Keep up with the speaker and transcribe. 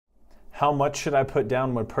How much should I put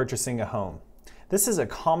down when purchasing a home? This is a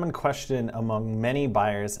common question among many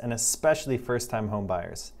buyers and especially first-time home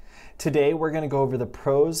buyers. Today we're going to go over the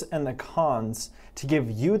pros and the cons to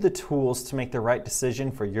give you the tools to make the right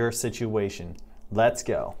decision for your situation. Let's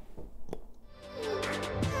go.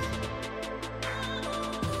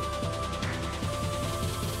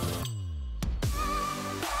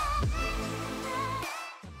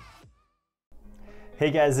 Hey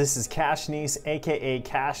guys, this is Cash Niece, aka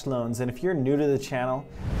Cash Loans, and if you're new to the channel,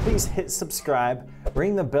 please hit subscribe,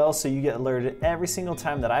 ring the bell so you get alerted every single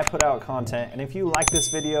time that I put out content, and if you like this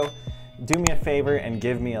video, do me a favor and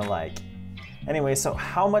give me a like. Anyway, so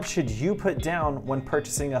how much should you put down when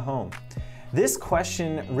purchasing a home? This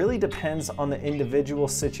question really depends on the individual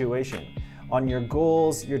situation, on your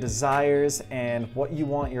goals, your desires, and what you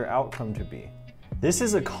want your outcome to be. This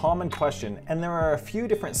is a common question, and there are a few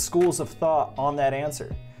different schools of thought on that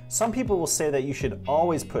answer. Some people will say that you should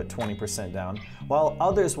always put 20% down, while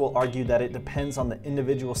others will argue that it depends on the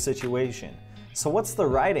individual situation. So what's the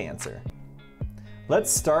right answer?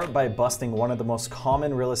 Let's start by busting one of the most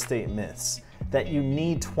common real estate myths, that you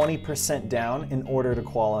need 20% down in order to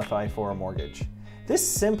qualify for a mortgage. This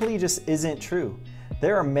simply just isn't true.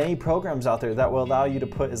 There are many programs out there that will allow you to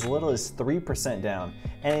put as little as 3% down,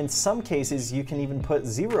 and in some cases you can even put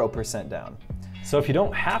 0% down. So if you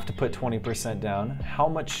don't have to put 20% down, how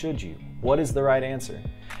much should you? What is the right answer?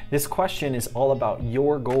 This question is all about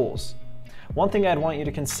your goals. One thing I'd want you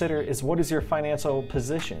to consider is, what is your financial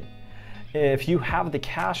position? If you have the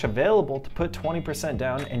cash available to put 20%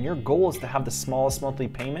 down and your goal is to have the smallest monthly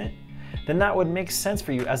payment, then that would make sense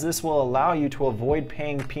for you, as this will allow you to avoid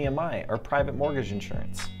paying PMI or private mortgage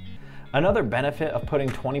insurance. Another benefit of putting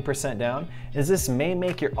 20% down is this may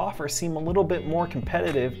make your offer seem a little bit more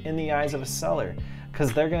competitive in the eyes of a seller,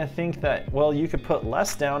 because they're going to think that, well, you could put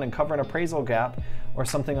less down and cover an appraisal gap or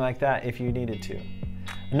something like that if you needed to.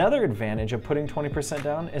 Another advantage of putting 20%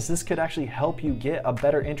 down is this could actually help you get a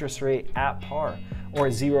better interest rate at par or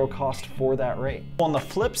zero cost for that rate. On the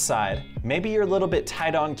flip side, maybe you're a little bit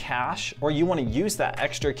tight on cash, or you want to use that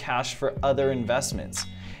extra cash for other investments.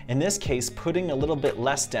 In this case, putting a little bit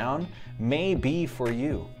less down may be for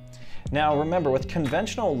you. Now remember, with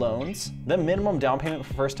conventional loans, the minimum down payment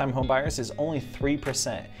for first-time home buyers is only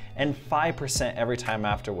 3% and 5% every time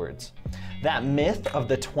afterwards. That myth of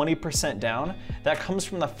the 20% down, that comes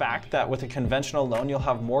from the fact that with a conventional loan, you'll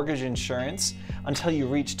have mortgage insurance until you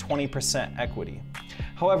reach 20% equity.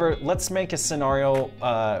 However, let's make a scenario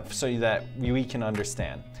so that we can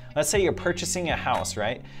understand. Let's say you're purchasing a house,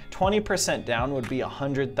 right? 20% down would be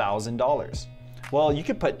 $100,000. Well, you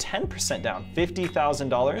could put 10% down,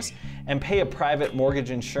 $50,000, and pay a private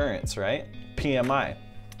mortgage insurance, right? PMI.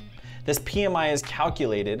 This PMI is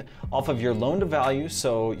calculated off of your loan to value,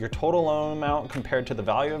 so your total loan amount compared to the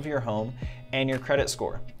value of your home and your credit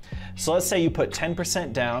score. So let's say you put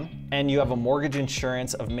 10% down and you have a mortgage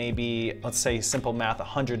insurance of maybe, let's say simple math,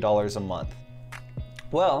 $100 a month.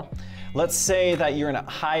 Well, let's say that you're in a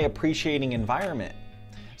high appreciating environment.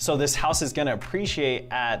 So this house is gonna appreciate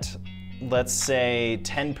at, let's say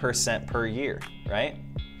 10% per year, right?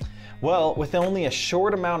 Well, with only a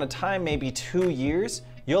short amount of time, maybe 2 years,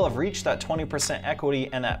 you'll have reached that 20% equity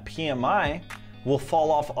and that PMI will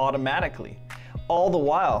fall off automatically. All the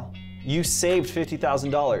while, you saved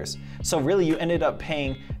 $50,000. So really you ended up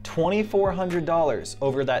paying $2,400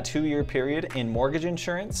 over that 2-year period in mortgage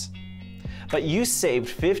insurance, but you saved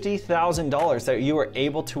 $50,000 that you were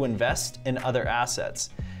able to invest in other assets.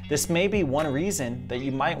 This may be one reason that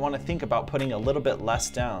you might want to think about putting a little bit less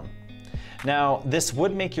down. Now, this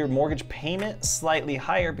would make your mortgage payment slightly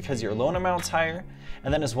higher because your loan amount's higher,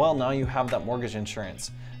 and then as well, now you have that mortgage insurance.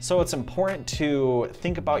 So it's important to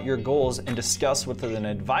think about your goals and discuss with an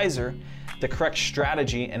advisor the correct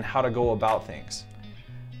strategy and how to go about things.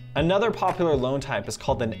 Another popular loan type is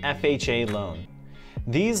called an FHA loan.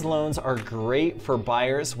 These loans are great for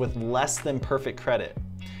buyers with less than perfect credit.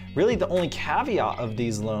 Really, the only caveat of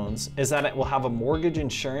these loans is that it will have a mortgage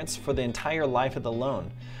insurance for the entire life of the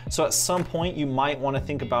loan. So at some point, you might want to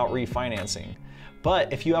think about refinancing.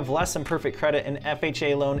 But if you have less than perfect credit, an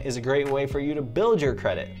FHA loan is a great way for you to build your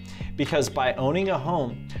credit. Because by owning a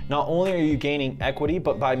home, not only are you gaining equity,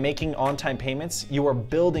 but by making on-time payments, you are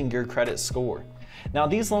building your credit score. Now,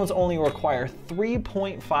 these loans only require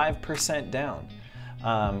 3.5% down.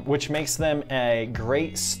 Which makes them a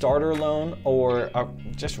great starter loan, or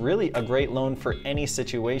just really a great loan for any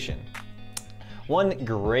situation. One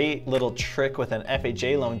great little trick with an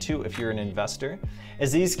FHA loan too, if you're an investor,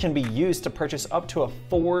 is these can be used to purchase up to a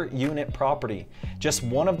 4-unit property. Just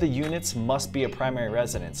one of the units must be a primary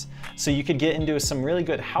residence. So you could get into some really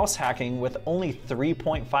good house hacking with only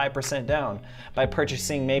 3.5% down by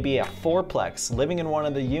purchasing maybe a 4-plex, living in one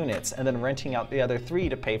of the units, and then renting out the other 3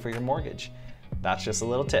 to pay for your mortgage. That's just a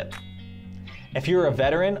little tip. If you're a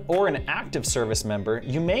veteran or an active service member,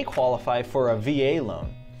 you may qualify for a VA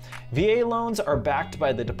loan. VA loans are backed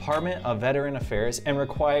by the Department of Veteran Affairs and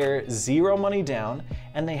require 0 money down,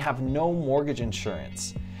 and they have no mortgage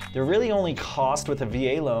insurance. The really only cost with a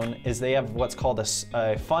VA loan is they have what's called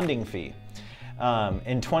a funding fee.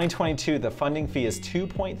 In 2022, the funding fee is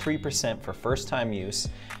 2.3% for first-time use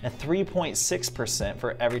and 3.6%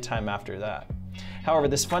 for every time after that. However,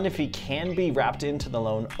 this funding fee can be wrapped into the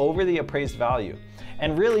loan over the appraised value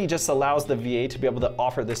and really just allows the VA to be able to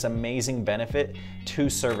offer this amazing benefit to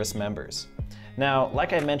service members. Now,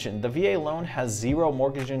 like I mentioned, the VA loan has 0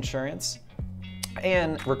 mortgage insurance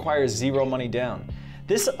and requires 0 money down.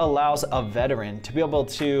 This allows a veteran to be able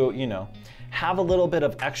to, have a little bit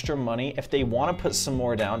of extra money if they want to put some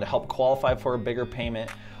more down to help qualify for a bigger payment,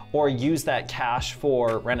 or use that cash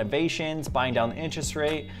for renovations, buying down the interest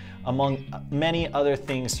rate, among many other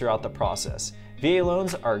things throughout the process. VA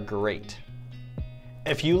loans are great.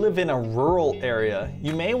 If you live in a rural area,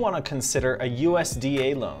 you may want to consider a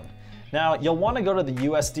USDA loan. Now, you'll want to go to the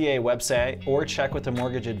USDA website or check with a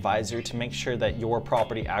mortgage advisor to make sure that your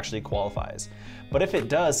property actually qualifies. But if it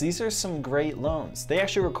does, these are some great loans. They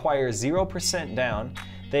actually require 0% down,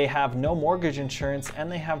 they have no mortgage insurance,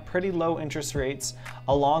 and they have pretty low interest rates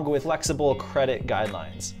along with flexible credit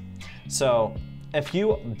guidelines. So if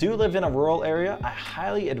you do live in a rural area, I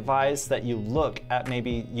highly advise that you look at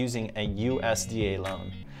maybe using a USDA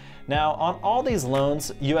loan. Now, on all these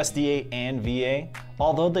loans, USDA and VA,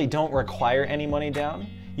 although they don't require any money down,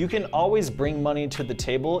 you can always bring money to the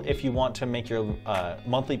table if you want to make your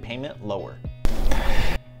monthly payment lower.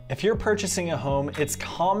 If you're purchasing a home, it's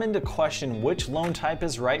common to question which loan type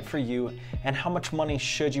is right for you and how much money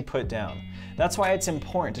should you put down. That's why it's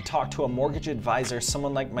important to talk to a mortgage advisor,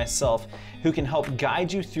 someone like myself, who can help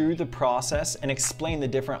guide you through the process and explain the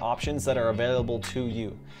different options that are available to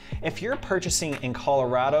you. If you're purchasing in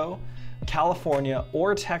Colorado, California,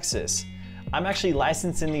 or Texas, I'm actually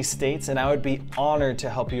licensed in these states and I would be honored to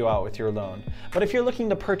help you out with your loan. But if you're looking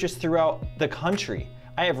to purchase throughout the country,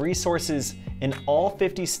 I have resources in all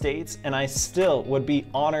 50 states and I still would be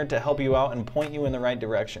honored to help you out and point you in the right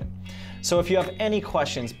direction. So if you have any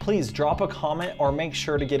questions, please drop a comment or make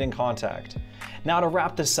sure to get in contact. Now, to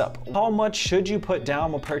wrap this up, how much should you put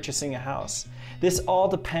down when purchasing a house? This all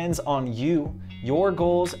depends on you, your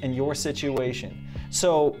goals, and your situation.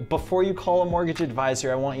 So before you call a mortgage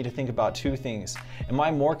advisor, I want you to think about 2 things. Am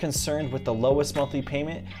I more concerned with the lowest monthly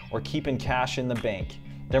payment or keeping cash in the bank?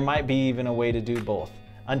 There might be even a way to do both.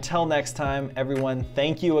 Until next time, everyone,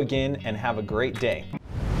 thank you again and have a great day.